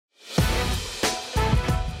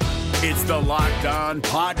It's the Locked On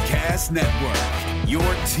Podcast Network, your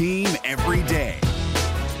team every day.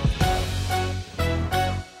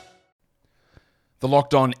 The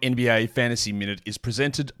Locked On NBA Fantasy Minute is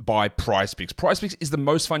presented by PrizePicks. PrizePicks is the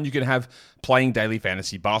most fun you can have playing daily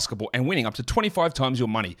fantasy basketball and winning up to 25 times your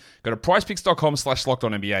money. Go to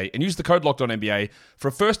prizepicks.com/LockedOnNBA and use the code LockedOnNBA for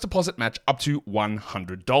a first deposit match up to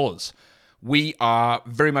 $100. We are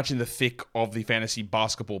very much in the thick of the fantasy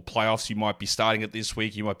basketball playoffs. You might be starting it this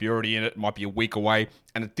week. You might be already in it. It might be a week away.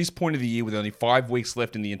 And at this point of the year, with only 5 weeks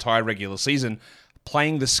left in the entire regular season,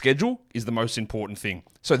 playing the schedule is the most important thing.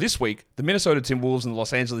 So this week, the Minnesota Timberwolves and the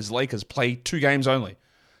Los Angeles Lakers play 2 games only.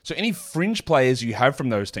 So any fringe players you have from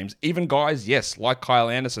those teams, even guys, yes, like Kyle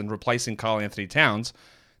Anderson replacing Karl Anthony Towns,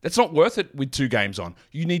 that's not worth it with 2 games on.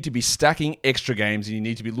 You need to be stacking extra games, and you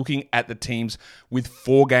need to be looking at the teams with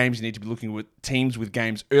 4 games. You need to be looking at teams with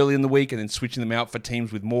games early in the week and then switching them out for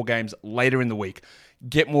teams with more games later in the week.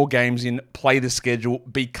 Get more games in, play the schedule,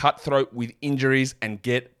 be cutthroat with injuries, and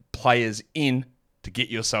get players in to get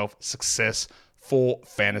yourself success for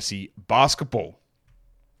fantasy basketball.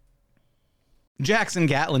 Jackson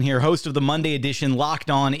Gatlin here, host of the Monday edition Locked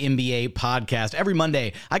On NBA podcast. Every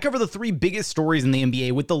Monday, I cover the 3 biggest stories in the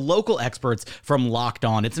NBA with the local experts from Locked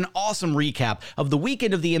On. It's an awesome recap of the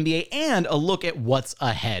weekend of the NBA and a look at what's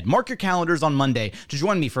ahead. Mark your calendars on Monday to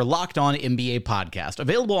join me for Locked On NBA podcast,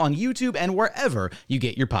 available on YouTube and wherever you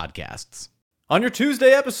get your podcasts. On your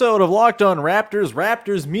Tuesday episode of Locked On Raptors,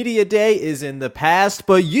 Raptors Media Day is in the past,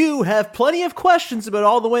 but you have plenty of questions about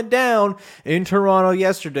all that went down in Toronto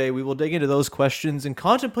yesterday. We will dig into those questions and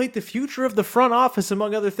contemplate the future of the front office,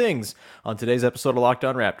 among other things, on today's episode of Locked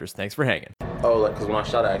On Raptors. Thanks for hanging. Because when I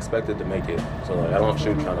shot, I expected to make it. So, I don't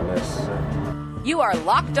shoot kind of miss. You are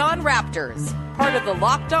Locked On Raptors, part of the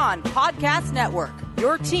Locked On Podcast Network,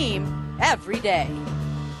 your team every day.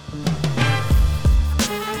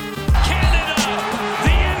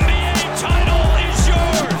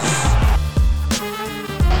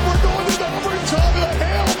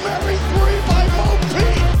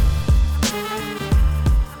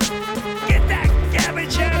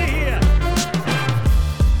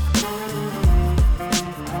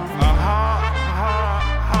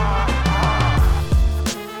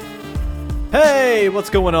 Hey, what's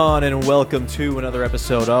going on, and welcome to another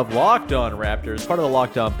episode of Locked On Raptors, part of the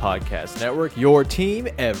Locked On Podcast Network, your team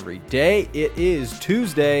every day. It is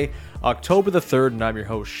Tuesday, October the 3rd, and I'm your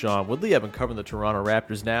host, Sean Woodley. I've been covering the Toronto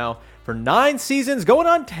Raptors now for 9 seasons, going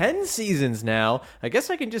on 10 seasons now. I guess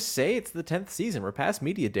I can just say it's the 10th season. We're past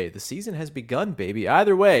Media Day. The season has begun, baby.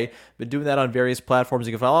 Either way, been doing that on various platforms.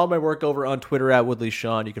 You can follow all my work over on Twitter at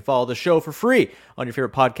WoodleySean. You can follow the show for free on your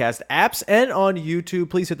favorite podcast apps and on YouTube.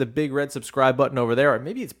 Please hit the big red subscribe button over there. Or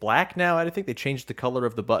maybe it's black now. I think they changed the color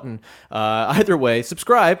of the button. Either way,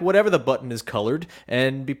 subscribe, whatever the button is colored,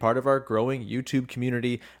 and be part of our growing YouTube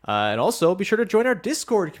community. And also, be sure to join our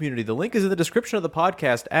Discord community. The link is in the description of the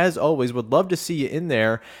podcast. As always, would love to see you in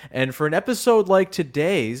there. And for an episode like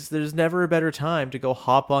today's, there's never a better time to go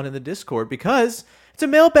hop on in the Discord because it's a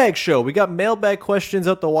mailbag show. We got mailbag questions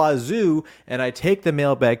out the wazoo, and I take the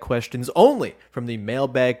mailbag questions only from the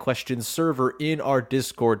mailbag questions server in our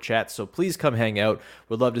Discord chat. So please come hang out.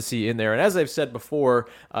 Would love to see you in there. And as I've said before,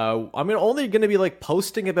 I'm only going to be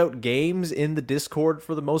posting about games in the Discord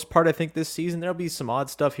for the most part. I think this season there'll be some odd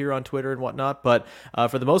stuff here on Twitter and whatnot, but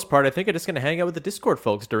for the most part, I think I'm just going to hang out with the Discord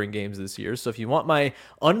folks during games this year. So if you want my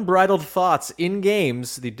unbridled thoughts in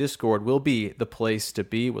games, the Discord will be the place to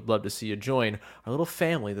be. Would love to see you join our little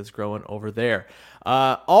family that's growing over there.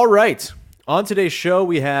 All right. On today's show,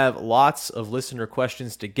 we have lots of listener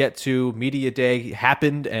questions to get to. Media Day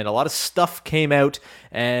happened, and a lot of stuff came out,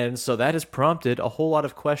 and so that has prompted a whole lot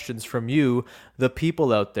of questions from you, the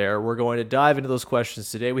people out there. We're going to dive into those questions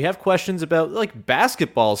today. We have questions about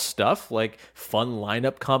basketball stuff, like fun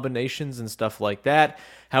lineup combinations and stuff like that.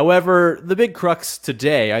 However, the big crux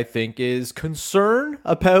today, I think, is concern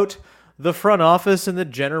about the front office and the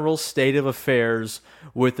general state of affairs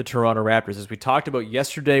with the Toronto Raptors. As we talked about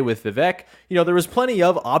yesterday with Vivek, there was plenty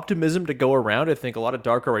of optimism to go around. I think a lot of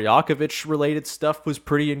Darko Rajakovic related stuff was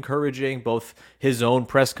pretty encouraging, both his own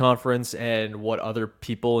press conference and what other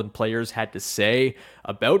people and players had to say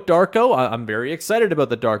about Darko. I'm very excited about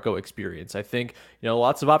the Darko experience. I think,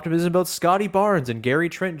 lots of optimism about Scotty Barnes and Gary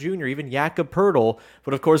Trent Jr., even Jakob Poeltl.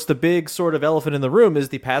 But of course, the big sort of elephant in the room is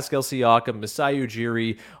the Pascal Siakam, Masai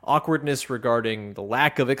Ujiri awkwardness regarding the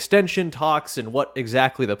lack of extension talks and what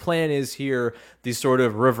exactly the plan is here. The sort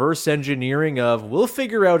of reverse engineering of, we'll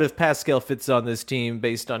figure out if Pascal fits on this team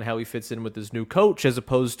based on how he fits in with his new coach, as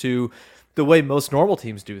opposed to the way most normal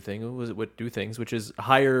teams do things, which is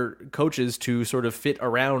hire coaches to sort of fit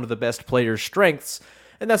around the best players' strengths.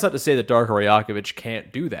 And that's not to say that Darko Rajakovic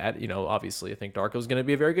can't do that. Obviously, I think Darko's going to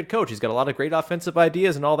be a very good coach. He's got a lot of great offensive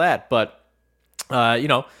ideas and all that. But,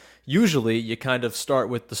 usually you kind of start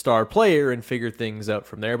with the star player and figure things out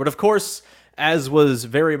from there. But of course, as was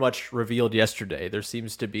very much revealed yesterday, there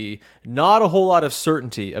seems to be not a whole lot of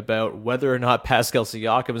certainty about whether or not Pascal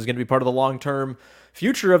Siakam is going to be part of the long-term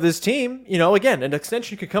future of this team. Again, an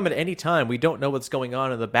extension could come at any time. We don't know what's going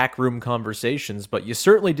on in the backroom conversations, but you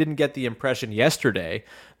certainly didn't get the impression yesterday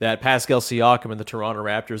that Pascal Siakam and the Toronto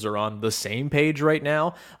Raptors are on the same page right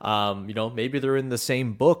now. Maybe they're in the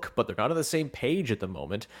same book, but they're not on the same page at the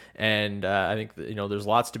moment. And I think, there's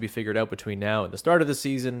lots to be figured out between now and the start of the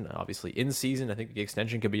season. Obviously, in season, I think the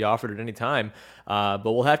extension could be offered at any time, but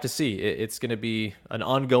we'll have to see. It's going to be an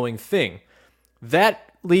ongoing thing. That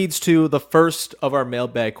leads to the first of our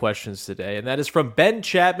mailbag questions today, and that is from Ben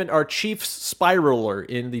Chapman, our chief spiraler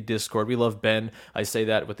in the Discord. We love Ben. I say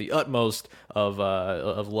that with the utmost of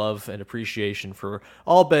love and appreciation for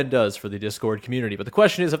all Ben does for the Discord community. But the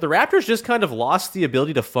question is, have the Raptors just kind of lost the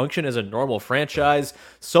ability to function as a normal franchise?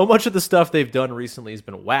 So much of the stuff they've done recently has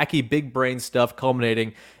been wacky, big brain stuff,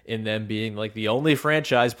 culminating in them being like the only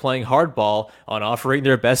franchise playing hardball on offering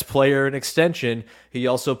their best player an extension. He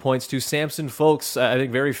also points to Samson Folk's, I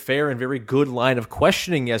think, very fair and very good line of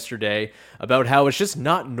questioning yesterday about how it's just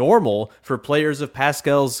not normal for players of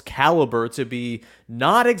Pascal's caliber to be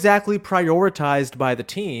not exactly prioritized by the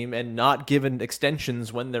team and not given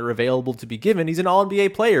extensions when they're available to be given. He's an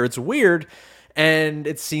All-NBA player. It's weird, and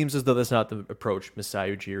it seems as though that's not the approach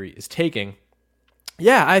Masai Ujiri is taking.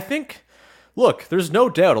 Yeah, I think... Look, there's no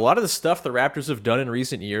doubt a lot of the stuff the Raptors have done in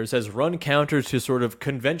recent years has run counter to sort of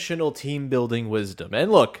conventional team-building wisdom.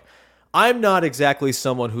 And look, I'm not exactly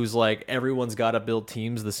someone who's like, everyone's got to build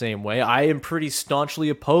teams the same way. I am pretty staunchly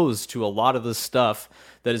opposed to a lot of the stuff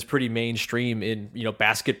that is pretty mainstream in,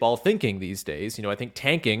 basketball thinking these days. I think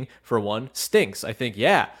tanking, for one, stinks. I think,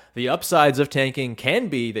 the upsides of tanking can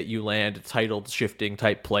be that you land title-shifting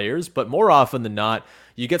type players, but more often than not,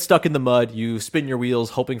 you get stuck in the mud, you spin your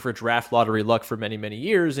wheels hoping for draft lottery luck for many, many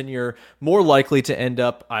years, and you're more likely to end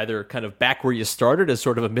up either kind of back where you started as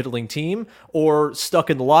sort of a middling team, or stuck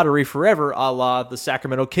in the lottery forever, a la the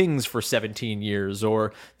Sacramento Kings for 17 years,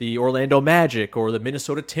 or the Orlando Magic, or the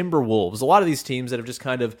Minnesota Timberwolves. A lot of these teams that have just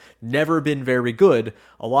kind of never been very good,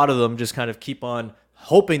 a lot of them just kind of keep on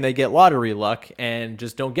hoping they get lottery luck and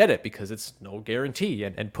just don't get it because it's no guarantee.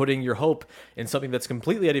 And putting your hope in something that's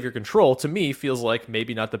completely out of your control, to me, feels like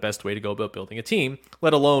maybe not the best way to go about building a team,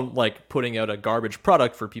 let alone like putting out a garbage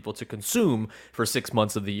product for people to consume for 6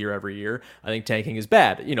 months of the year every year. I think tanking is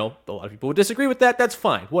bad. A lot of people would disagree with that. That's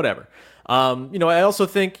fine. Whatever. I also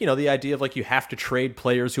think, the idea of like you have to trade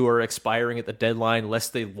players who are expiring at the deadline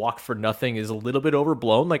lest they walk for nothing is a little bit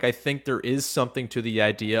overblown. Like, I think there is something to the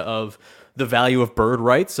idea of the value of bird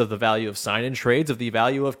rights, of the value of sign-in trades, of the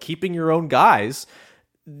value of keeping your own guys.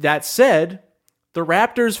 That said, the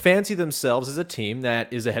Raptors fancy themselves as a team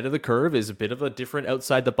that is ahead of the curve, is a bit of a different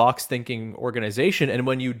outside-the-box thinking organization, and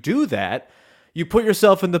when you do that, you put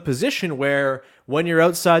yourself in the position where when your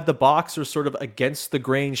outside the box or sort of against the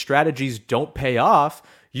grain strategies don't pay off,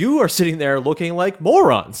 you are sitting there looking like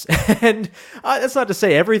morons. And that's not to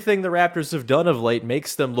say everything the Raptors have done of late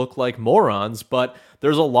makes them look like morons, but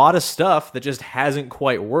there's a lot of stuff that just hasn't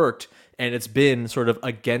quite worked, and it's been sort of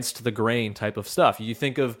against the grain type of stuff. You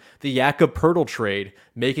think of the Jakob Poeltl trade,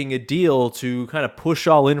 making a deal to kind of push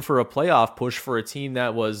all in for a playoff push for a team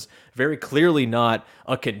that was very clearly not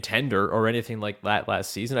a contender or anything like that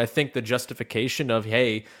last season. I think the justification of,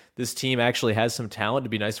 hey, this team actually has some talent,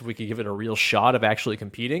 it'd be nice if we could give it a real shot of actually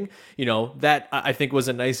competing, that I think was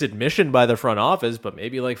a nice admission by the front office, but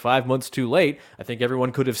maybe like 5 months too late. I think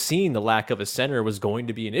everyone could have seen the lack of a center was going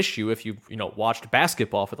to be an issue if you watched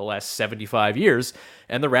basketball for the last 75 years.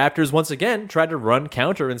 And the Raptors, once again, tried to run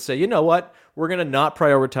counter and say, you know what? We're going to not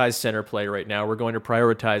prioritize center play right now. We're going to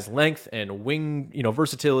prioritize length and wing,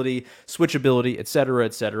 versatility, switchability, et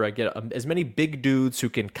cetera, get as many big dudes who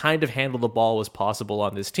can kind of handle the ball as possible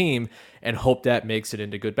on this team and hope that makes it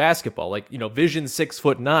into good basketball. Like, Vision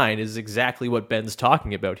 6'9" is exactly what Ben's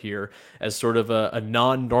talking about here as sort of a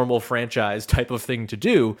non-normal franchise type of thing to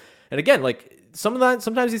do. And again, like,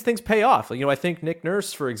 sometimes these things pay off. I think Nick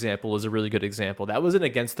Nurse, for example, is a really good example. That was an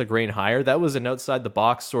against the grain hire. That was an outside the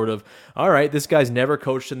box sort of, all right, this guy's never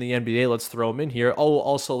coached in the NBA. Let's throw him in here. Oh,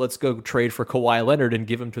 also let's go trade for Kawhi Leonard and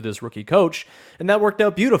give him to this rookie coach. And that worked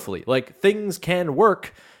out beautifully. Like, things can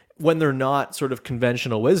work when they're not sort of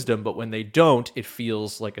conventional wisdom, but when they don't, it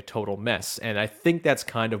feels like a total mess. And I think that's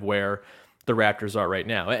kind of where the Raptors are right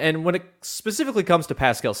now. And when it specifically comes to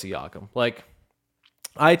Pascal Siakam, like,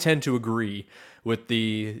 I tend to agree with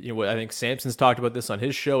what I think Sampson's talked about this on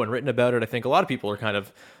his show and written about it. I think a lot of people are kind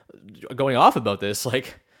of going off about this.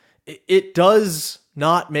 Like, it does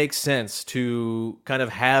not make sense to kind of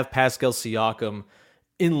have Pascal Siakam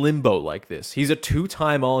in limbo like this. He's a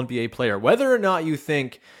 2-time All-NBA player. Whether or not you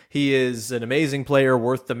think he is an amazing player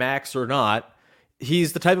worth the max or not,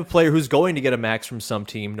 he's the type of player who's going to get a max from some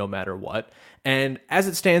team no matter what. And as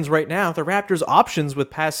it stands right now, the Raptors' options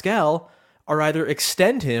with Pascal are either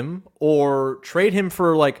extend him or trade him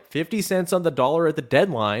for like 50 cents on the dollar at the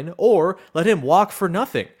deadline, or let him walk for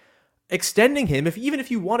nothing. Extending him, even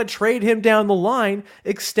if you want to trade him down the line,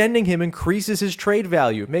 extending him increases his trade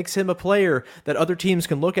value, makes him a player that other teams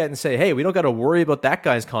can look at and say, hey, we don't got to worry about that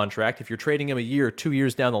guy's contract. If you're trading him a year or 2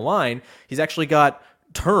 years down the line, he's actually got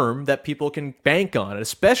term that people can bank on,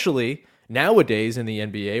 especially nowadays in the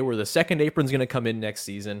NBA where the second apron's going to come in next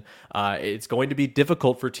season. It's going to be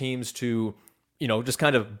difficult for teams to just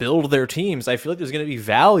kind of build their teams. I feel like there's going to be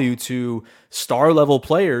value to star level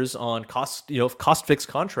players on cost fixed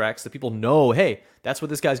contracts that people know, hey, that's what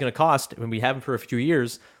this guy's going to cost. When we have him for a few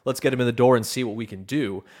years, let's get him in the door and see what we can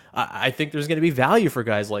do. I think there's going to be value for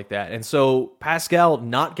guys like that. And so Pascal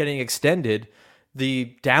not getting extended,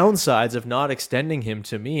 the downsides of not extending him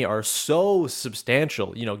to me are so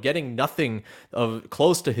substantial. Getting nothing of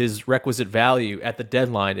close to his requisite value at the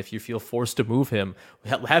deadline if you feel forced to move him,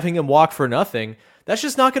 having him walk for nothing, that's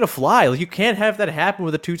just not going to fly. Like, you can't have that happen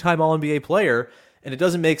with a 2-time All-NBA player. And it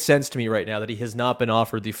doesn't make sense to me right now that he has not been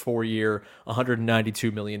offered the 4-year,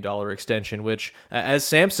 $192 million extension, which, as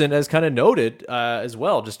Sampson has kind of noted as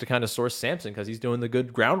well, just to kind of source Sampson, because he's doing the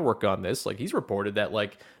good groundwork on this, like, he's reported that,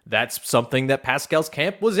 like, that's something that Pascal's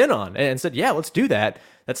camp was in on and said, yeah, let's do that.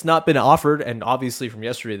 That's not been offered, and obviously from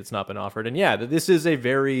yesterday that's not been offered. And yeah, this is a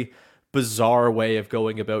very bizarre way of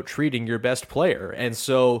going about treating your best player. And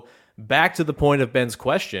so back to the point of Ben's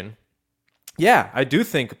question, yeah, I do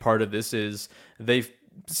think part of this is they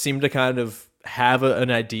seem to kind of have an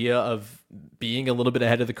idea of being a little bit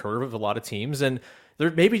ahead of the curve of a lot of teams, and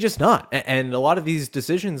they're maybe just not. And a lot of these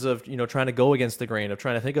decisions of, trying to go against the grain, of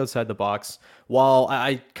trying to think outside the box, while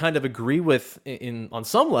I kind of agree with on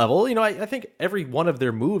some level, I think every one of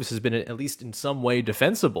their moves has been at least in some way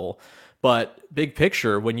defensible. But big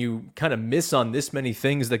picture, when you kind of miss on this many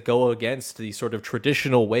things that go against the sort of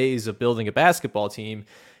traditional ways of building a basketball team,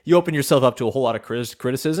 you open yourself up to a whole lot of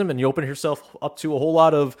criticism, and you open yourself up to a whole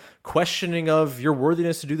lot of questioning of your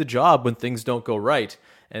worthiness to do the job when things don't go right.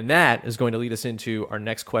 And that is going to lead us into our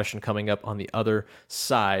next question coming up on the other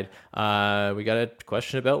side. We got a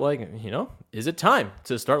question about, is it time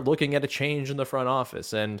to start looking at a change in the front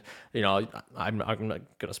office? And, I'm not going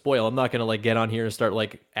to spoil. I'm not going to get on here and start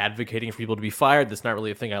advocating for people to be fired. That's not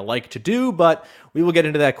really a thing I like to do, but we will get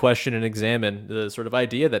into that question and examine the sort of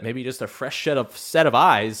idea that maybe just a fresh set of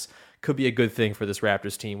eyes could be a good thing for this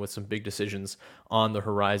Raptors team with some big decisions on the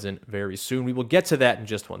horizon very soon. We will get to that in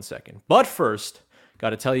just 1 second. But first, got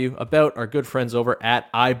to tell you about our good friends over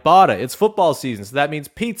at Ibotta. It's football season, so that means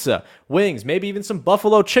pizza, wings, maybe even some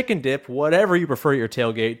buffalo chicken dip, whatever you prefer your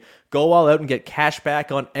tailgate. Go all out and get cash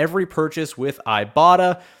back on every purchase with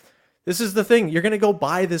Ibotta. This is the thing. You're going to go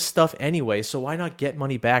buy this stuff anyway, so why not get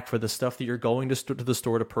money back for the stuff that you're going to the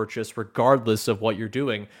store to purchase, regardless of what you're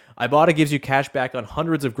doing? Ibotta gives you cash back on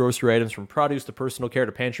hundreds of grocery items, from produce to personal care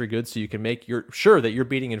to pantry goods, so you can make sure that you're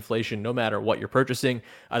beating inflation no matter what you're purchasing.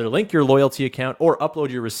 Either link your loyalty account or upload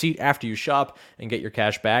your receipt after you shop and get your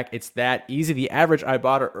cash back. It's that easy. The average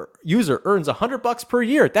Ibotta user earns $100 per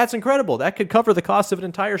year. That's incredible. That could cover the cost of an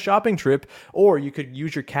entire shopping trip, or you could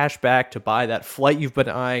use your cash back to buy that flight you've been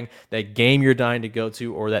eyeing, that game you're dying to go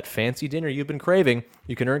to, or that fancy dinner you've been craving.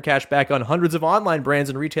 You can earn cash back on hundreds of online brands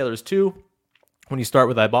and retailers too when you start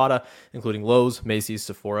with Ibotta, including Lowe's, Macy's,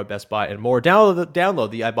 Sephora, Best Buy, and more.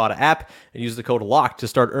 Download the Ibotta app and use the code LOCK to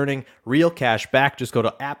start earning real cash back. Just go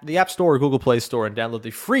to the App Store or Google Play Store and download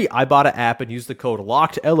the free Ibotta app and use the code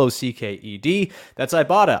LOCKED, LOCKED. That's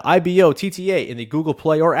Ibotta, IBOTTA, in the Google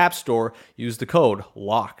Play or App Store. Use the code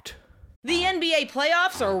LOCKED. The NBA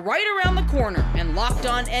playoffs are right around the corner, and Locked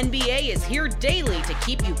On NBA is here daily to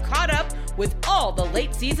keep you caught up with all the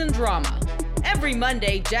late season drama. Every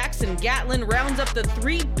Monday, Jackson Gatlin rounds up the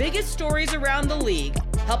 3 biggest stories around the league,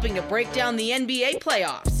 helping to break down the NBA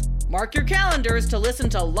playoffs. Mark your calendars to listen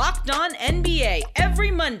to Locked On NBA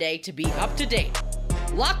every Monday to be up to date.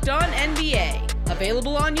 Locked On NBA,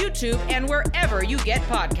 available on YouTube and wherever you get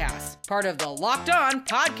podcasts. Part of the Locked On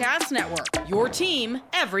Podcast Network, your team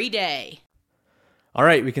every day. All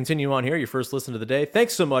right, we continue on here. Your first listen of the day.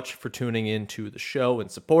 Thanks so much for tuning in to the show and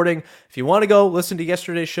supporting. If you want to go listen to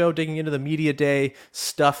yesterday's show, digging into the media day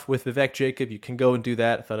stuff with Vivek Jacob, you can go and do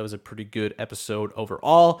that. I thought it was a pretty good episode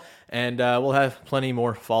overall, and we'll have plenty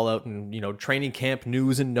more fallout and training camp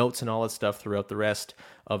news and notes and all that stuff throughout the rest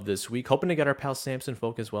of this week. Hoping to get our pal Samson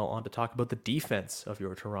Folk as well on to talk about the defense of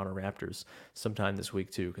your Toronto Raptors sometime this week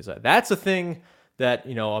too, because that's a thing that,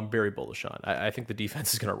 I'm very bullish on. I think the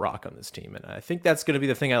defense is going to rock on this team, and I think that's going to be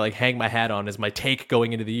the thing I hang my hat on as my take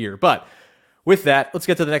going into the year. But with that, let's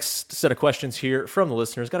get to the next set of questions here from the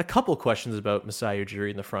listeners. Got a couple questions about Masai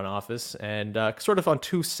Ujiri in the front office, and sort of on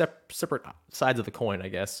two separate sides of the coin, I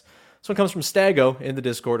guess. This one comes from Stago in the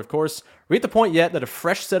Discord, of course. Are we at the point yet that a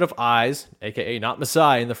fresh set of eyes, aka not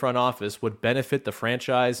Masai, in the front office would benefit the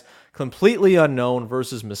franchise? Completely unknown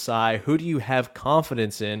versus Masai. Who do you have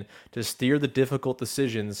confidence in to steer the difficult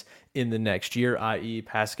decisions in the next year, i.e.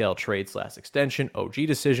 Pascal trade/extension, OG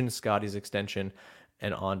decision, Scotty's extension,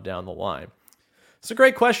 and on down the line? It's a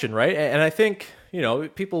great question, right? And I think,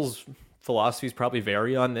 people's philosophies probably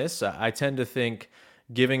vary on this. I tend to think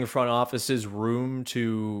giving front offices room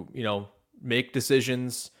to, make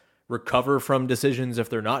decisions, recover from decisions if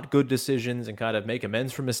they're not good decisions, and kind of make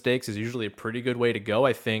amends for mistakes is usually a pretty good way to go.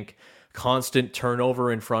 I think constant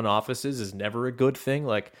turnover in front offices is never a good thing.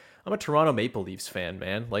 Like, I'm a Toronto Maple Leafs fan,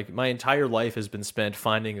 man. Like, my entire life has been spent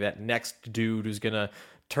finding that next dude who's going to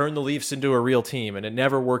turn the Leafs into a real team, and it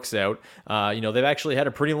never works out. They've actually had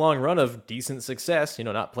a pretty long run of decent success,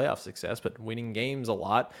 not playoff success, but winning games a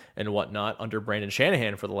lot and whatnot under Brandon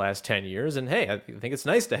Shanahan for the last 10 years. And hey, I think it's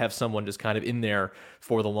nice to have someone just kind of in there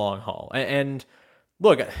for the long haul. And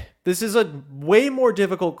look, this is a way more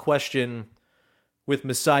difficult question with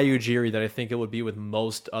Masai Ujiri than I think it would be with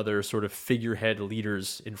most other sort of figurehead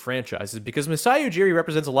leaders in franchises, because Masai Ujiri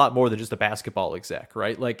represents a lot more than just a basketball exec,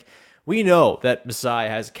 right? Like, we know that Masai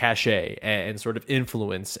has cachet and sort of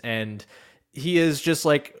influence, and he is just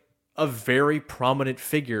like a very prominent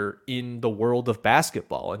figure in the world of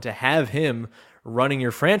basketball. And to have him running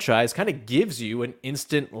your franchise kind of gives you an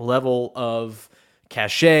instant level of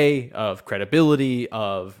cachet, of credibility,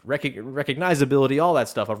 of recognizability, all that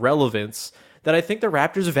stuff, of relevance that I think the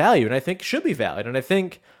Raptors value and I think should be valued. And I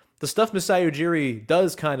think the stuff Masai Ujiri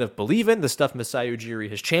does kind of believe in, the stuff Masai Ujiri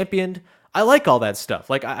has championed, I like all that stuff.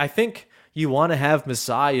 Like, I think you want to have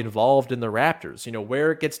Masai involved in the Raptors.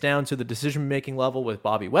 Where it gets down to the decision-making level with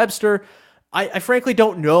Bobby Webster, I frankly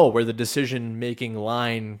don't know where the decision-making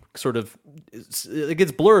line sort of, it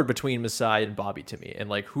gets blurred between Masai and Bobby to me, and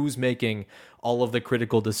like who's making all of the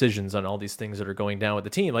critical decisions on all these things that are going down with the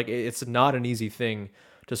team. Like, it's not an easy thing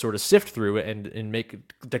to sort of sift through and make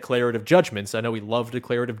declarative judgments. I know we love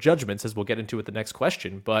declarative judgments, as we'll get into with the next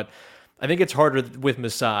question, but I think it's harder with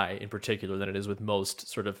Masai in particular than it is with most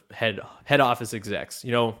sort of head office execs.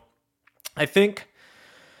 I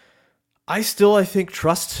think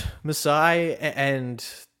trust Masai and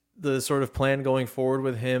the sort of plan going forward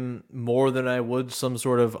with him more than I would some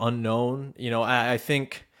sort of unknown. I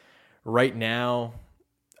think right now,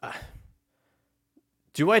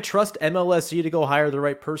 do I trust MLSE to go hire the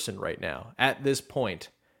right person right now at this point?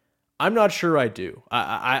 I'm not sure I do.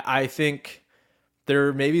 I think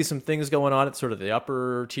there may be some things going on at sort of the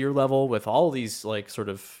upper tier level with all these like sort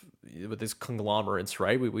of with these conglomerates,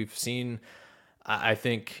 right? We've seen, I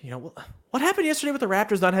think, what happened yesterday with the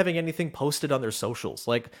Raptors not having anything posted on their socials?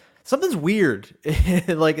 Like, something's weird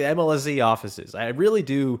in like MLSE offices. I really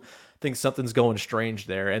do think something's going strange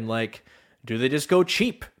there. And like, do they just go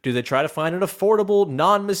cheap? Do they try to find an affordable,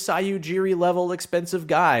 non-Masai Ujiri level expensive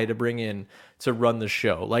guy to bring in to run the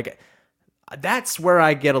show? Like, that's where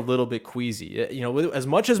I get a little bit queasy. As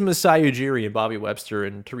much as Masai Ujiri and Bobby Webster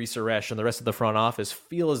and Teresa Resch and the rest of the front office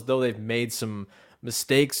feel as though they've made some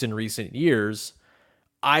mistakes in recent years,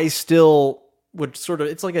 I still would sort of,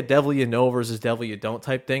 it's like a devil you know versus devil you don't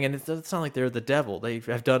type thing. And it's not like they're the devil. They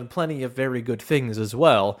have done plenty of very good things as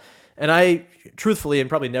well. And I truthfully am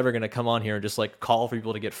probably never going to come on here and just like call for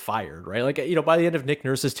people to get fired, right? Like, by the end of Nick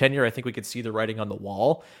Nurse's tenure, I think we could see the writing on the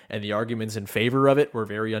wall, and the arguments in favor of it were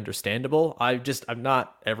very understandable. I'm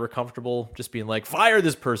not ever comfortable just being like, fire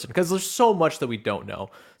this person, because there's so much that we don't know,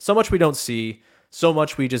 so much we don't see, so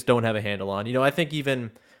much we just don't have a handle on. I think even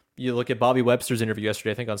you look at Bobby Webster's interview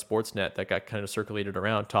yesterday, I think on Sportsnet, that got kind of circulated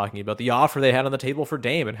around, talking about the offer they had on the table for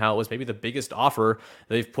Dame and how it was maybe the biggest offer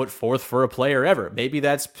they've put forth for a player ever. Maybe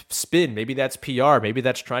that's spin, maybe that's PR, maybe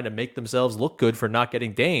that's trying to make themselves look good for not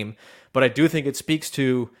getting Dame. But I do think it speaks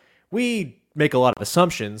to, we make a lot of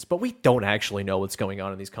assumptions, but we don't actually know what's going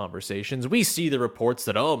on in these conversations. We see the reports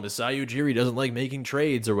that, Masai Ujiri doesn't like making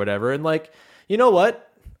trades or whatever. And like, you know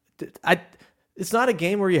what? it's not a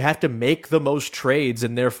game where you have to make the most trades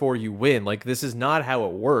and therefore you win. Like, this is not how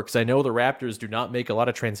it works. I know the Raptors do not make a lot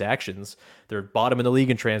of transactions. They're bottom in the league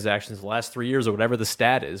in transactions the last 3 years or whatever the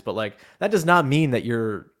stat is. But like, that does not mean that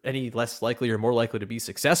you're any less likely or more likely to be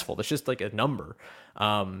successful. That's just like a number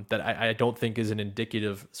that I don't think is an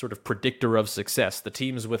indicative sort of predictor of success. The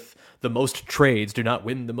teams with the most trades do not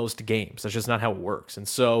win the most games. That's just not how it works. And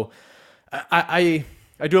so I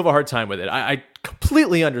do have a hard time with it. I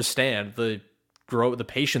completely understand the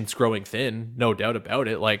patience growing thin, no doubt about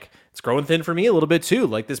it. Like, it's growing thin for me a little bit too.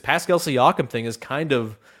 Like, this Pascal Siakam thing is kind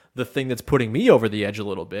of the thing that's putting me over the edge a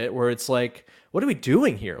little bit, where it's like, what are we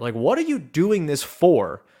doing here? Like, what are you doing this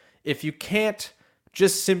for if you can't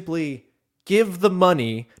just simply give the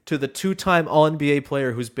money to the 2-time All-NBA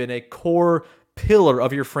player who's been a core pillar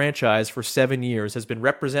of your franchise for 7 years, has been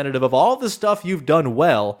representative of all the stuff you've done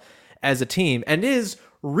well as a team, and is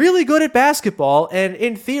really good at basketball, and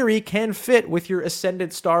in theory can fit with your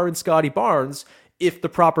ascendant star in Scotty Barnes if the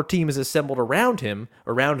proper team is assembled around him,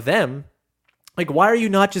 around them. Like, why are you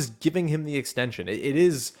not just giving him the extension? It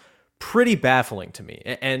is pretty baffling to me.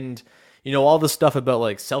 And, you know, all the stuff about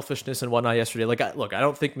like selfishness and whatnot yesterday, like, look, I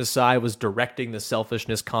don't think Masai was directing the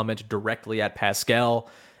selfishness comment directly at Pascal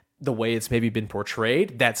the way it's maybe been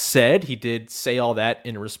portrayed. That said, he did say all that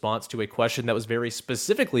in response to a question that was very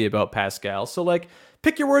specifically about Pascal. So, like,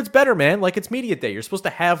 pick your words better, man. Like, it's media day. You're supposed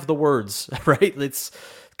to have the words, right? It's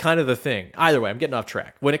kind of the thing. Either way, I'm getting off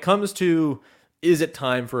track. When it comes to, is it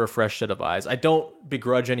time for a fresh set of eyes? I don't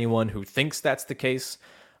begrudge anyone who thinks that's the case.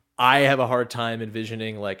 I have a hard time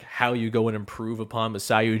envisioning like how you go and improve upon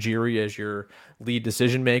Masai Ujiri as your lead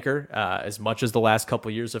decision maker, as much as the last couple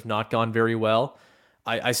of years have not gone very well.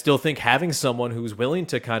 I still think having someone who's willing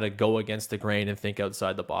to kind of go against the grain and think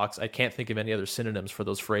outside the box, I can't think of any other synonyms for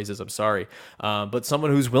those phrases, I'm sorry, but someone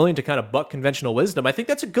who's willing to kind of buck conventional wisdom, I think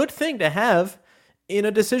that's a good thing to have in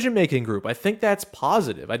a decision-making group. I think that's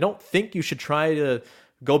positive. I don't think you should try to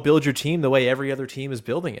go build your team the way every other team is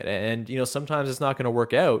building it. And, you know, sometimes it's not going to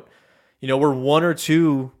work out. You know, we're one or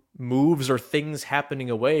two moves or things happening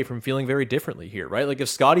away from feeling very differently here, right? Like, if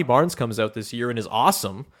Scotty Barnes comes out this year and is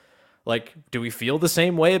awesome, like, do we feel the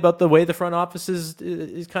same way about the way the front office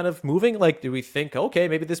is kind of moving? Like, do we think, okay,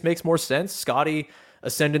 maybe this makes more sense? Scotty,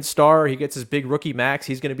 ascendant star, he gets his big rookie max.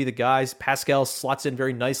 He's going to be the guy. Pascal slots in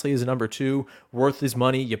very nicely as a number 2, worth his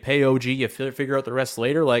money. You pay OG, you figure out the rest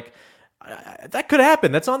later. Like, that could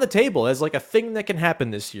happen. That's on the table as like a thing that can happen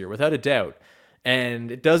this year, without a doubt. And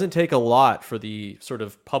it doesn't take a lot for the sort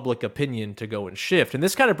of public opinion to go and shift. And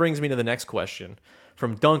this kind of brings me to the next question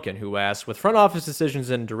from Duncan, who asks, with front office decisions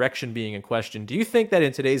and direction being in question, do you think that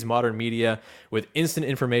in today's modern media, with instant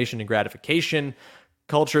information and gratification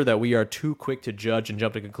culture, that we are too quick to judge and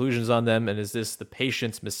jump to conclusions on them? And is this the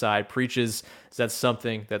patience Masai preaches? Is that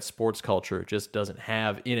something that sports culture just doesn't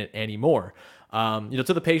have in it anymore? You know,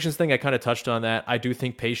 to the patience thing, I kind of touched on that. I do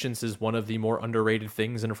think patience is one of the more underrated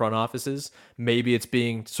things in front offices. Maybe it's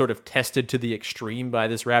being sort of tested to the extreme by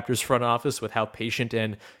this Raptors front office with how patient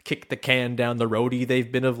and kick the can down the roadie they've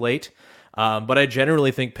been of late. But I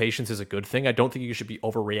generally think patience is a good thing. I don't think you should be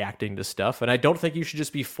overreacting to stuff. And I don't think you should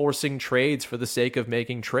just be forcing trades for the sake of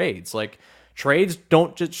making trades. Like, trades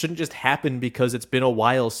shouldn't just happen because it's been a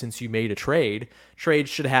while since you made a trade. Trades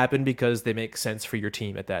should happen because they make sense for your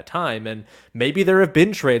team at that time. And maybe there have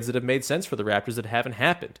been trades that have made sense for the Raptors that haven't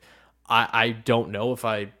happened. I don't know if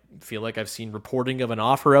I feel like I've seen reporting of an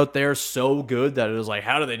offer out there so good that it was like,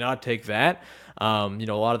 how do they not take that? You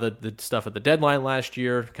know, a lot of the stuff at the deadline last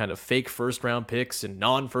year, kind of fake first-round picks and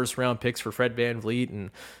non-first-round picks for Fred VanVleet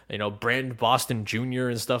and, you know, Brand Boston Jr.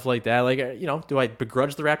 and stuff like that. Like, you know, do I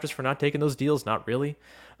begrudge the Raptors for not taking those deals? Not really.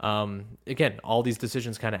 Again, all these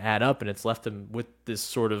decisions kind of add up, and it's left them with this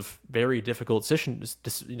sort of very difficult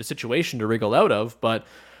situation to wriggle out of. But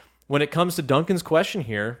when it comes to Duncan's question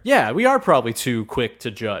here, yeah, we are probably too quick to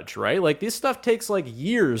judge, right? Like, this stuff takes like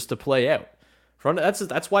years to play out.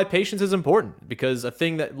 That's why patience is important, because a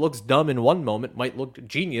thing that looks dumb in one moment might look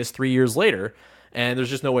genius 3 years later, and there's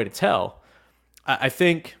just no way to tell. I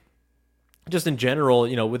think just in general,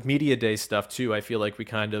 you know, with Media Day stuff too, I feel like we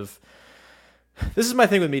kind of, this is my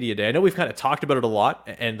thing with Media Day. I know we've kind of talked about it a lot,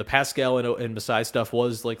 and the Pascal and Masai stuff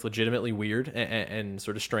was like legitimately weird and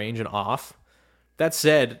sort of strange and off. That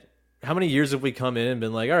said, how many years have we come in and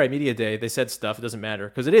been like, all right, Media Day, they said stuff, it doesn't matter.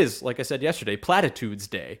 Because it is, like I said yesterday, Platitudes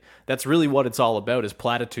Day. That's really what it's all about, is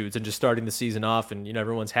platitudes and just starting the season off and, you know,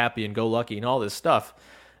 everyone's happy and go lucky and all this stuff.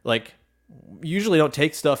 Like, usually don't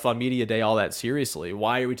take stuff on Media Day all that seriously.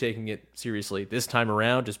 Why are we taking it seriously this time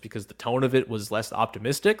around? Just because the tone of it was less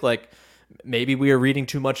optimistic? Like, maybe we are reading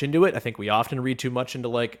too much into it. I think we often read too much into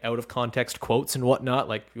like out of context quotes and whatnot.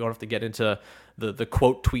 Like you don't have to get into the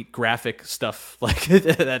quote tweet graphic stuff like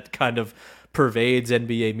that kind of pervades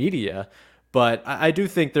NBA media. But I do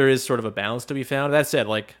think there is sort of a balance to be found. That said,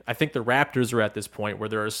 like I think the Raptors are at this point where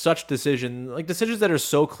there are such decisions that are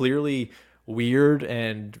so clearly weird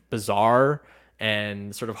and bizarre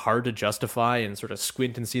and sort of hard to justify and sort of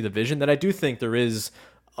squint and see the vision, that I do think there is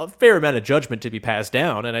a fair amount of judgment to be passed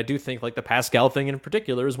down. And I do think like the Pascal thing in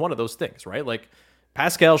particular is one of those things, right? Like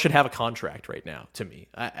Pascal should have a contract right now to me.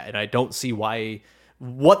 And I don't see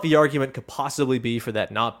what the argument could possibly be for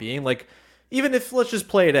that not being. Like, even if, let's just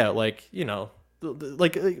play it out, like, you know,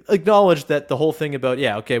 like acknowledge that the whole thing about,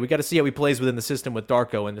 yeah, okay, we got to see how he plays within the system with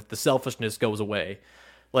Darko, and if the selfishness goes away,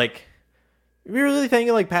 like, you're really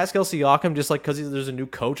thinking like Pascal Siakam, just like because there's a new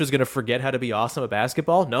coach, is going to forget how to be awesome at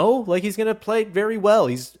basketball? No, like he's going to play very well.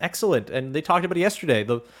 He's excellent. And they talked about it yesterday.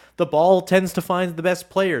 The ball tends to find the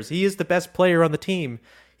best players. He is the best player on the team.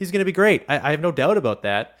 He's going to be great. I have no doubt about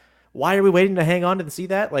that. Why are we waiting to hang on and see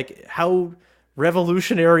that? Like, how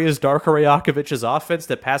revolutionary is Darko Rajakovic's offense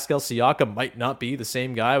that Pascal Siakam might not be the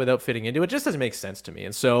same guy without fitting into it? Just doesn't make sense to me.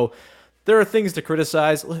 And so there are things to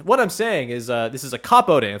criticize. What I'm saying is this is a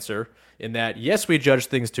cop-out answer in that, yes, we judge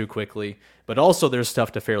things too quickly, but also there's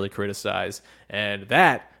stuff to fairly criticize. And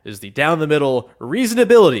that is the down-the-middle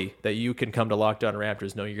reasonability that you can come to Locked On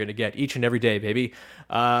Raptors know you're going to get each and every day, baby.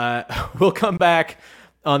 We'll come back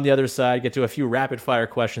on the other side, get to a few rapid-fire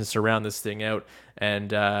questions to round this thing out,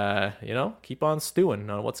 and, keep on stewing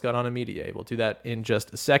on what's going on in media. We'll do that in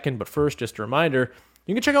just a second, but first, just a reminder,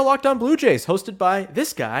 you can check out Locked On Blue Jays, hosted by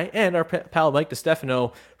this guy and our pal Mike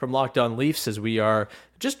DiStefano from Locked On Leafs, as we are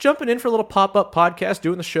just jumping in for a little pop-up podcast,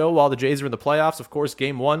 doing the show while the Jays are in the playoffs. Of course,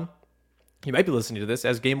 Game 1, you might be listening to this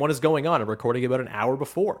as Game 1 is going on. I'm recording about an hour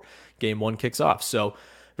before Game 1 kicks off, so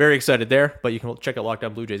very excited there. But you can check out Locked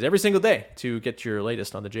On Blue Jays every single day to get your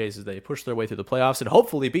latest on the Jays as they push their way through the playoffs and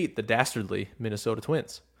hopefully beat the dastardly Minnesota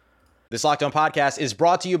Twins. This Locked On podcast is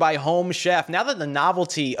brought to you by Home Chef. Now that the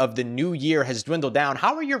novelty of the new year has dwindled down,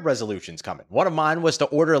 how are your resolutions coming? One of mine was to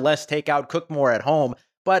order less takeout, cook more at home,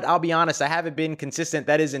 but I'll be honest, I haven't been consistent.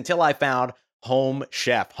 That is until I found Home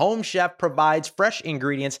Chef. Home Chef provides fresh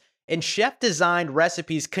ingredients and chef-designed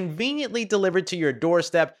recipes conveniently delivered to your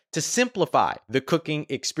doorstep to simplify the cooking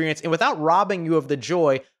experience and without robbing you of the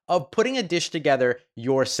joy of putting a dish together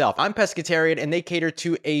yourself. I'm pescatarian and they cater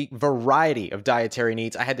to a variety of dietary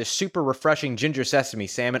needs. I had this super refreshing ginger sesame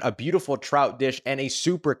salmon, a beautiful trout dish, and a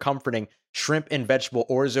super comforting shrimp and vegetable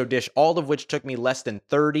orzo dish, all of which took me less than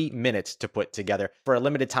 30 minutes to put together. For a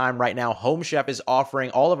limited time right now, Home Chef is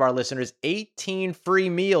offering all of our listeners 18 free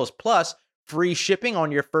meals plus free shipping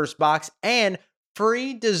on your first box and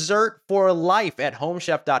free dessert for life at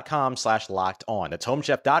homechef.com/lockedon. That's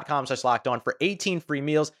homechef.com/lockedon for 18 free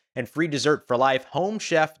meals and free dessert for life.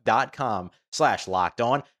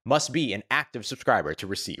 Homechef.com/lockedon. Must be an active subscriber to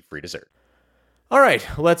receive free dessert. All right,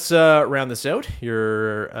 let's round this out.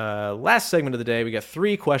 Your last segment of the day. We got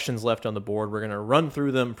 3 questions left on the board. We're going to run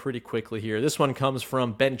through them pretty quickly here. This one comes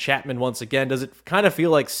from Ben Chapman once again. Does it kind of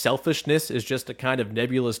feel like selfishness is just a kind of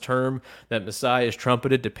nebulous term that Masai is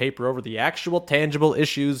trumpeted to paper over the actual tangible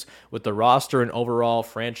issues with the roster and overall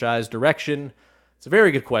franchise direction? It's a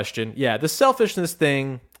very good question. Yeah, the selfishness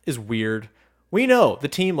thing is weird. We know the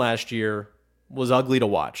team last year was ugly to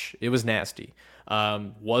watch. It was nasty.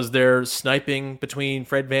 Was there sniping between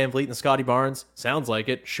Fred VanVleet and Scotty Barnes? Sounds like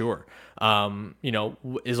it, sure.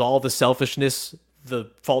 Is all the selfishness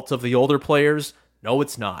the fault of the older players? No,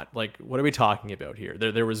 it's not. Like, what are we talking about here?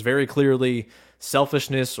 There was very clearly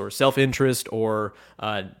selfishness or self-interest or,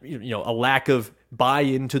 a lack of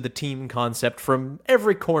buy-in to the team concept from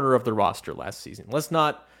every corner of the roster last season. Let's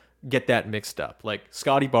not get that mixed up. Like,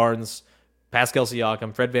 Scotty Barnes, Pascal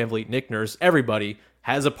Siakam, Fred VanVleet, Nick Nurse, everybody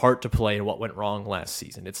has a part to play in what went wrong last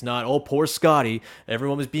season. It's not, oh, poor Scotty,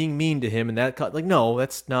 everyone was being mean to him, and no,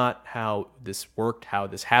 that's not how this worked, how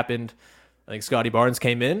this happened. I think Scotty Barnes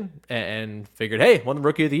came in and figured, hey, won the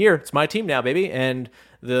Rookie of the Year. It's my team now, baby. And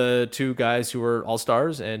the 2 guys who were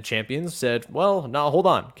all-stars and champions said, well, no, hold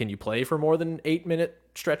on. Can you play for more than 8-minute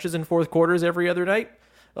stretches in fourth quarters every other night?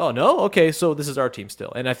 Oh, no? Okay, so this is our team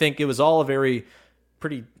still. And I think it was all a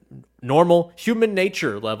pretty normal human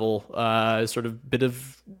nature level sort of bit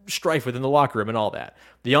of strife within the locker room and all that.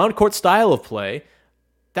 The on-court style of play,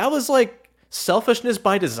 that was like selfishness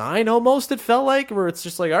by design almost, it felt like, where it's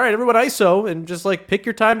just like, all right, everyone ISO and just like pick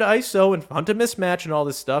your time to ISO and hunt a mismatch and all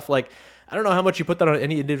this stuff. Like, I don't know how much you put that on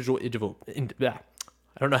any individual I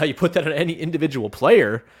don't know how you put that on any individual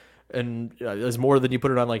player, And there's more than you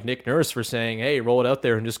put it on like Nick Nurse for saying, hey, roll it out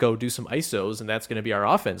there and just go do some ISOs, and that's going to be our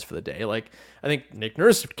offense for the day. Like, I think Nick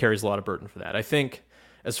Nurse carries a lot of burden for that. I think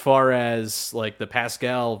as far as like the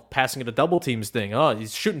Pascal passing into double teams thing,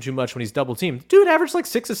 he's shooting too much when he's double teamed. Dude averaged like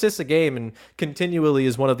 6 assists a game and continually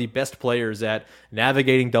is one of the best players at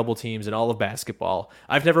navigating double teams in all of basketball.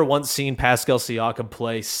 I've never once seen Pascal Siakam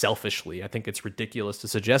play selfishly. I think it's ridiculous to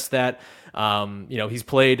suggest that. He's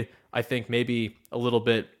played, I think, maybe a little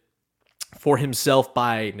bit for himself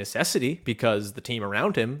by necessity because the team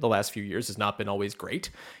around him the last few years has not been always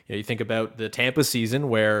great. You think about the Tampa season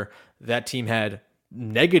where that team had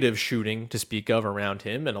negative shooting to speak of around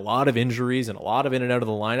him and a lot of injuries and a lot of in and out of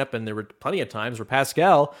the lineup. And there were plenty of times where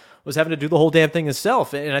Pascal was having to do the whole damn thing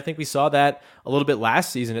himself. And I think we saw that a little bit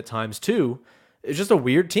last season at times too. It's just a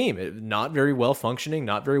weird team, not very well functioning,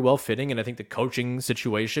 not very well fitting. And I think the coaching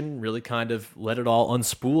situation really kind of let it all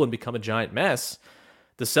unspool and become a giant mess.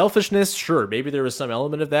 The selfishness, sure, maybe there was some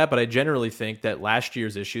element of that, but I generally think that last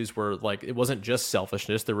year's issues were like, it wasn't just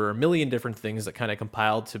selfishness. There were a million different things that kind of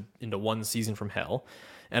compiled into one season from hell.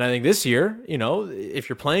 And I think this year, if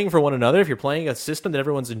you're playing for one another, if you're playing a system that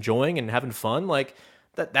everyone's enjoying and having fun, like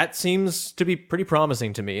that seems to be pretty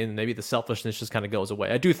promising to me. And maybe the selfishness just kind of goes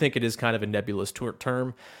away. I do think it is kind of a nebulous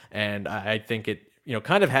term. And I think it,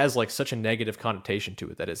 kind of has like such a negative connotation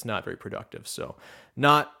to it that it's not very productive. So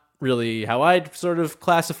not really how I'd sort of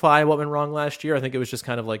classify what went wrong last year. I think it was just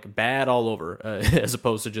kind of like bad all over, as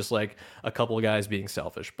opposed to just like a couple of guys being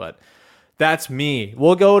selfish. But that's me.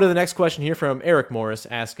 We'll go to the next question here from Eric Morris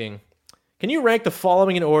asking, can you rank the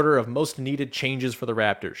following in order of most needed changes for the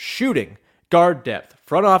Raptors? Shooting, guard depth,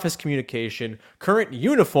 front office communication, current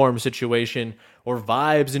uniform situation, or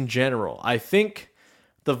vibes in general? I think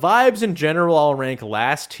the vibes in general I'll rank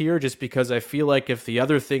last here just because I feel like if the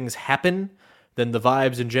other things happen, then the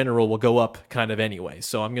vibes in general will go up kind of anyway.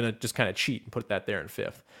 So I'm going to just kind of cheat and put that there in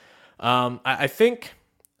fifth. I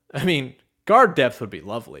mean, guard depth would be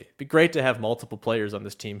lovely. It'd be great to have multiple players on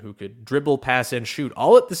this team who could dribble, pass, and shoot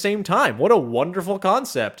all at the same time. What a wonderful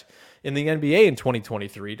concept in the NBA in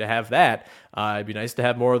 2023 to have that. It'd be nice to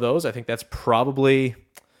have more of those. I think that's probably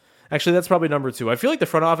number 2. I feel like the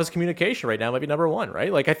front office communication right now might be number 1,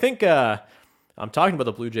 right? Like, I think I'm talking about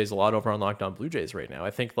the Blue Jays a lot over on Locked On Blue Jays right now. I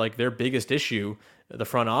think like their biggest issue, the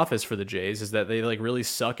front office for the Jays, is that they like really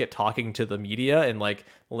suck at talking to the media and like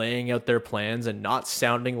laying out their plans and not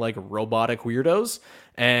sounding like robotic weirdos.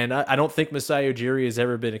 And I don't think Masai Ujiri has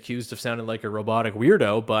ever been accused of sounding like a robotic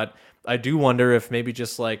weirdo, but I do wonder if maybe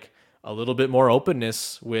just like a little bit more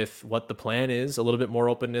openness with what the plan is, a little bit more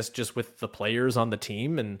openness just with the players on the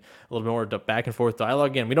team, and a little bit more back and forth dialogue.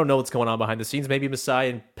 Again, we don't know what's going on behind the scenes. Maybe Masai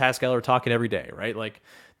and Pascal are talking every day, right? Like,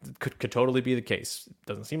 could totally be the case.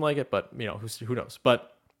 Doesn't seem like it, but who knows?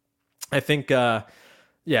 But I think,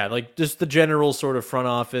 like just the general sort of front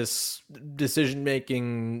office decision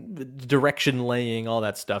making, direction laying, all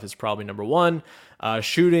that stuff is probably number 1.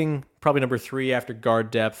 Shooting probably number 3 after guard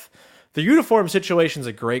depth. The uniform situation is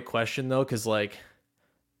a great question, though, because, like,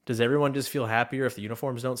 does everyone just feel happier if the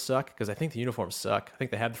uniforms don't suck? Because I think the uniforms suck. I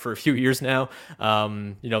think they have for a few years now.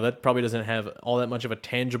 That probably doesn't have all that much of a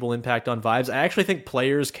tangible impact on vibes. I actually think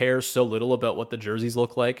players care so little about what the jerseys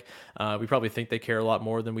look like. We probably think they care a lot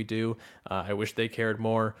more than we do. I wish they cared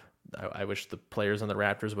more. I wish the players on the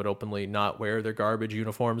Raptors would openly not wear their garbage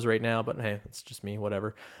uniforms right now, but hey, it's just me,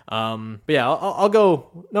 whatever. But yeah, I'll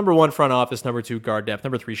go number 1, front office, number 2, guard depth,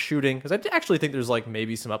 number 3, shooting, because I actually think there's like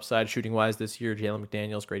maybe some upside shooting-wise this year. Jalen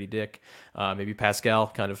McDaniels, Grady Dick, maybe Pascal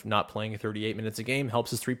kind of not playing 38 minutes a game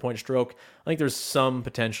helps his three-point stroke. I think there's some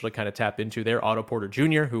potential to kind of tap into there. Otto Porter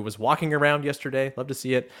Jr., who was walking around yesterday, love to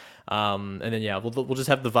see it. And then, yeah, we'll just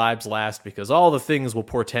have the vibes last because all the things will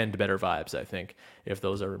portend better vibes, I think, if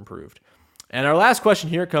those are improved. And our last question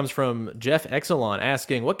here comes from Jeff Exelon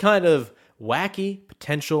asking, what kind of wacky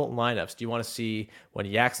potential lineups do you want to see when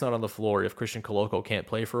Yak's not on the floor if Christian Koloko can't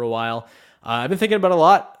play for a while? I've been thinking about a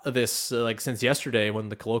lot of this since yesterday when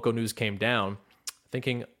the Koloko news came down,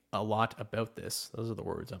 thinking a lot about this. Those are the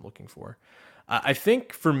words I'm looking for. I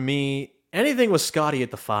think for me, anything with Scotty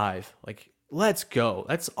at the 5, like, let's go.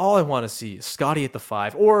 That's all I want to see. Scotty at the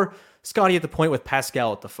 5 or Scotty at the point with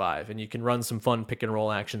Pascal at the 5, and you can run some fun pick and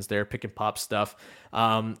roll actions there, pick and pop stuff.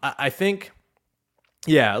 I think,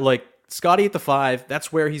 like Scotty at the 5,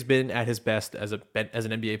 that's where he's been at his best as an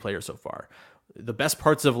NBA player so far. the best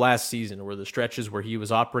parts of last season were the stretches where he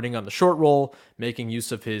was operating on the short roll, making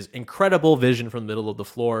use of his incredible vision from the middle of the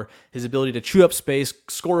floor, his ability to chew up space,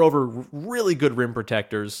 score over really good rim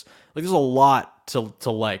protectors. Like, there's a lot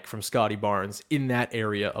to like from Scottie Barnes in that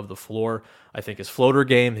area of the floor. I think his floater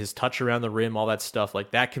game, his touch around the rim, all that stuff,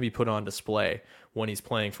 like that can be put on display when he's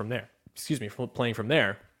playing from there. Playing from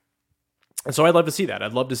there. And so I'd love to see that.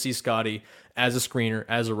 I'd love to see Scottie as a screener,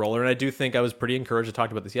 as a roller. And I do think I was pretty encouraged. I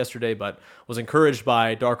talked about this yesterday, but was encouraged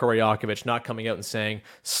by Darko Rajakovic not coming out and saying,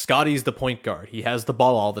 Scottie's the point guard. He has the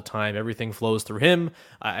ball all the time. Everything flows through him.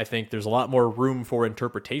 I think there's a lot more room for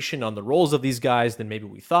interpretation on the roles of these guys than maybe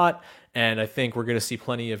we thought. And I think we're going to see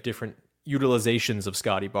plenty of different utilizations of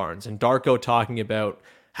Scottie Barnes. And Darko talking about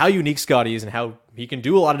how unique Scottie is and how he can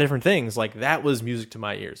do a lot of different things. Like, that was music to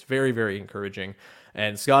my ears. Very, very encouraging.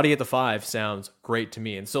 And Scottie at the 5 sounds great to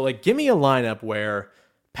me. And so, like, give me a lineup where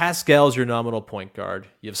Pascal's your nominal point guard.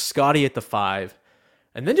 You have Scottie at the 5.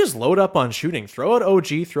 And then just load up on shooting. Throw out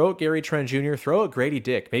OG, throw out Gary Trent Jr., throw out Grady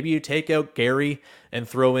Dick. Maybe you take out Gary and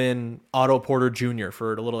throw in Otto Porter Jr.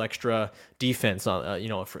 for a little extra defense,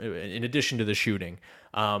 in addition to the shooting.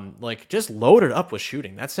 Like, just load it up with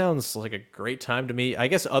shooting. That sounds like a great time to me. I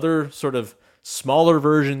guess other sort of smaller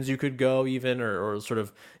versions you could go even, or sort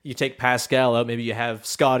of you take Pascal out. Maybe you have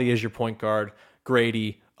Scottie as your point guard,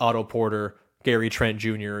 Grady, Otto Porter, Gary Trent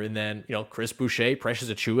Jr., and then, Chris Boucher, Precious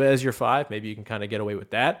Achiuwa as your 5. Maybe you can kind of get away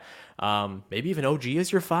with that. Maybe even OG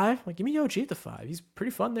as your 5. Like, give me OG at the 5. He's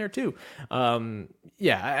pretty fun there too.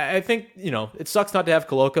 I think, it sucks not to have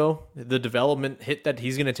Koloko. The development hit that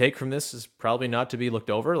he's going to take from this is probably not to be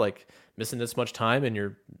looked over. Like, missing this much time in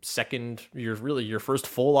your first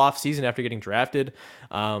full off season after getting drafted.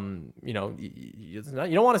 You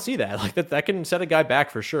don't want to see that. Like, that can set a guy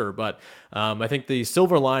back for sure. But I think the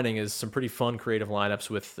silver lining is some pretty fun creative lineups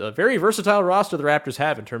with a very versatile roster the Raptors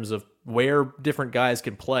have in terms of where different guys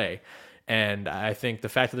can play. And I think the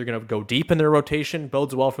fact that they're going to go deep in their rotation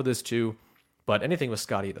bodes well for this too. But anything with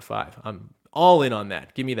Scottie at the 5, I'm all in on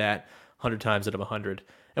that. Give me that 100 times out of 100.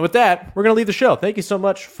 And with that, we're going to leave the show. Thank you so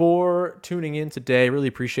much for tuning in today. Really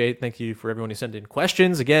appreciate it. Thank you for everyone who sent in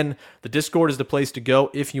questions. Again, the Discord is the place to go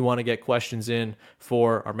if you want to get questions in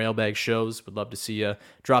for our mailbag shows. Would love to see you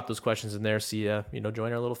drop those questions in there. See you,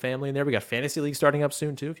 join our little family in there. We got Fantasy League starting up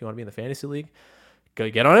soon too. If you want to be in the Fantasy League, go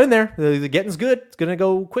get on in there. The getting's good. It's going to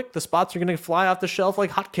go quick. The spots are going to fly off the shelf like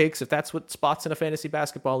hotcakes if that's what spots in a fantasy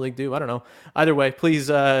basketball league do. I don't know. Either way, please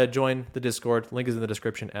join the Discord. Link is in the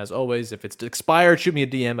description as always. If it's expired, shoot me a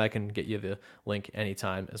DM. I can get you the link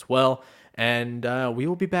anytime as well. And we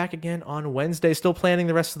will be back again on Wednesday. Still planning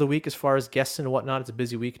the rest of the week as far as guests and whatnot. It's a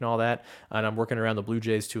busy week and all that. And I'm working around the Blue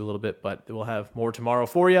Jays too a little bit, but we'll have more tomorrow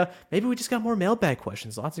for you. Maybe we just got more mailbag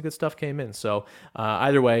questions. Lots of good stuff came in. So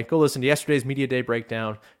either way, go listen to yesterday's Media Day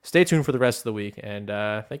breakdown. Stay tuned for the rest of the week. And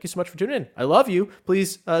thank you so much for tuning in. I love you.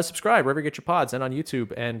 Please subscribe wherever you get your pods and on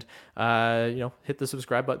YouTube. And, hit the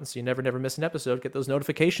subscribe button so you never miss an episode. Get those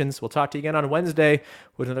notifications. We'll talk to you again on Wednesday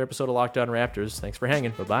with another episode of Locked On Raptors. Thanks for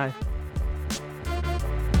hanging. Bye-bye.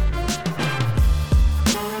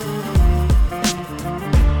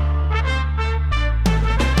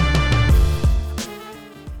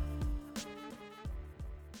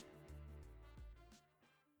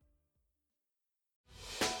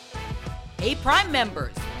 Hey, Prime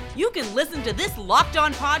members, you can listen to this Locked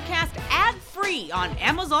On podcast ad-free on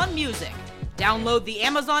Amazon Music. Download the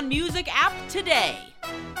Amazon Music app today.